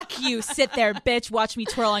you. Sit there, bitch. Watch me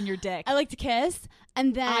twirl on your dick. I like to kiss.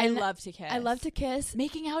 And then I love to kiss. I love to kiss.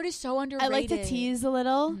 Making out is so underrated. I like to tease a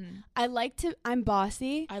little. I'm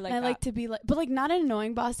bossy. I like and I that. like to be like, but like not an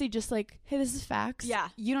annoying bossy, just like, hey, this is facts. Yeah.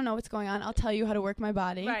 You don't know what's going on. I'll tell you how to work my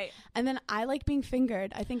body. Right. And then I like being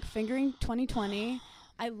fingered. I think fingering 2020,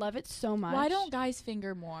 I love it so much. Why don't guys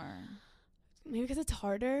finger more? Maybe because it's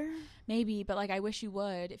harder. Maybe, but like I wish you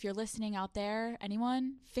would. If you're listening out there,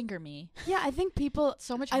 anyone, finger me. Yeah, I think people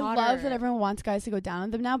So much I hotter. love that everyone wants guys to go down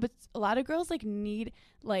on them now, but a lot of girls like need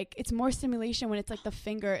like it's more stimulation when it's like the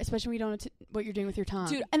finger, especially when you don't know what you're doing with your tongue.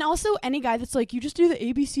 Dude, and also any guy that's like you just do the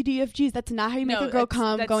A B C D F Gs. That's not how you make No, a girl that's-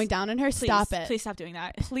 come that's- going down on her. Please, Stop it. Please stop doing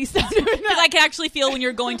that. Please stop doing Because that. I can actually feel when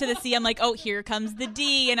you're going to the C, I'm like, oh, here comes the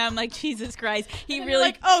D. And I'm like, Jesus Christ. He And really. you're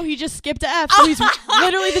like, oh, he just skipped a F, so he's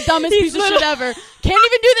literally the dumbest He's piece of shit ever. Can't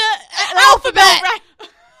even do the alphabet. Right.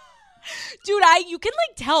 Dude, you can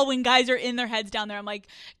like tell when guys are in their heads down there. I'm like,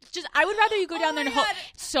 I would rather you go down there and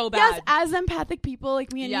it's so bad. Yes, as empathic people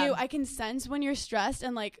like me and Yeah. you, I can sense when you're stressed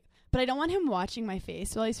and like, but I don't want him watching my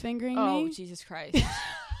face while he's fingering Oh, me. Jesus Christ.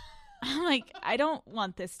 I'm like, I don't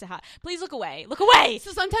want this to happen. Please look away. Look away. So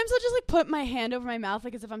sometimes I'll just like put my hand over my mouth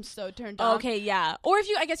like as if I'm so turned on. Okay, yeah. Or if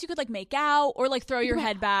I guess you could like make out or like throw your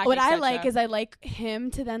head back. What I etc. like is I like him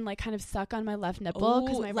to then like kind of suck on my left nipple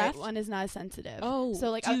because Ooh, my left? right one is not as sensitive. Oh, so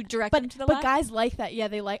like do you direct but, him to the but left? guys like that. Yeah,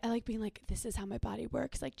 I like being like, this is how my body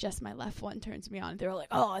works. Like just my left one turns me on. They're like,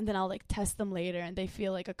 oh, and then I'll like test them later and they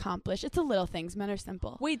feel like accomplished. It's the little things. Men are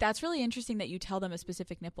simple. Wait, that's really interesting that you tell them a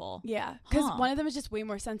specific nipple. Yeah, because Huh. one of them is just way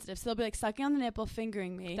more sensitive. So they'll be like sucking on the nipple,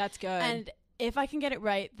 fingering me. That's good. And if I can get it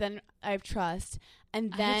right, then I have trust.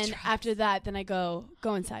 And I have then trust. after that, then I go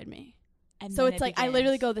inside me. And So then it's it like I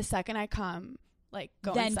literally begins. go the second I come, like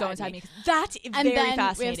go then inside go inside me. me. That's And very then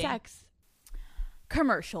fascinating. we have sex.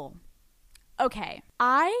 Commercial. Okay,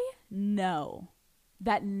 I know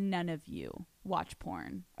that none of you watch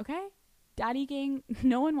porn. Okay, Daddy Gang,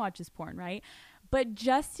 no one watches porn, right? But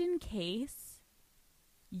just in case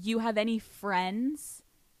you have any friends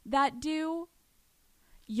that do,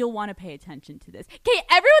 you'll want to pay attention to this. Okay,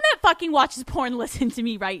 everyone that fucking watches porn, listen to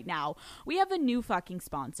me right now. We have a new fucking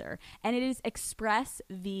sponsor, and it is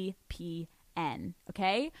ExpressVPN.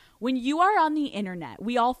 Okay? When you are on the internet,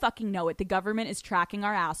 we all fucking know it. The government is tracking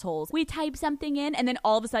our assholes. We type something in, and then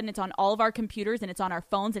all of a sudden it's on all of our computers, and it's on our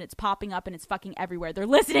phones, and it's popping up, and it's fucking everywhere. They're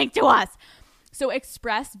listening to us. So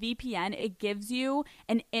ExpressVPN, it gives you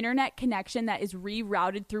an internet connection that is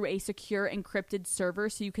rerouted through a secure encrypted server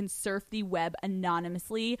so you can surf the web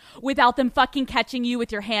anonymously without them fucking catching you with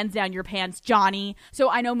your hands down your pants, Johnny. So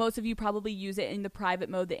I know most of you probably use it in the private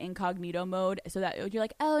mode, the incognito mode, so that you're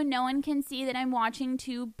like, oh, no one can see that I'm watching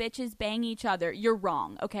two bitches bang each other. You're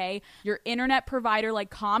wrong, okay? Your internet provider like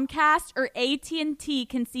Comcast or AT&T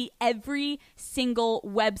can see every single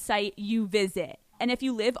website you visit. And if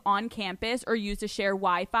you live on campus or use to share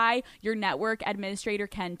Wi-Fi, your network administrator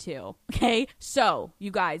can too. Okay? So,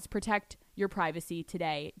 you guys, protect your privacy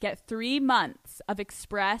today. Get 3 months of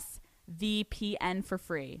ExpressVPN for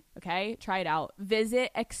free. Okay? Try it out.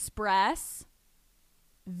 Visit Express,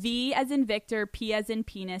 V as in Victor, P as in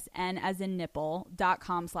penis, N as in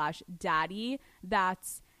nipple.com/daddy.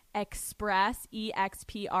 That's Express,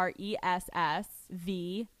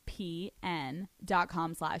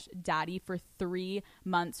 EXPRESSVPN.com/daddy for 3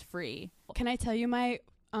 months free. Can I tell you my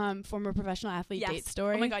former professional athlete date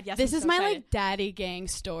story? Oh my God, yes. This I'm is so my excited. like daddy gang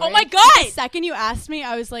story. Oh my God! The second you asked me,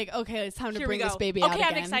 I was like, okay, it's time to Here we bring go. this baby out Okay,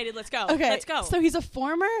 again. I'm excited. Let's go. Okay, Let's go. So he's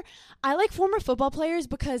I like former football players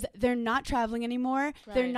because they're not traveling anymore. Right. They're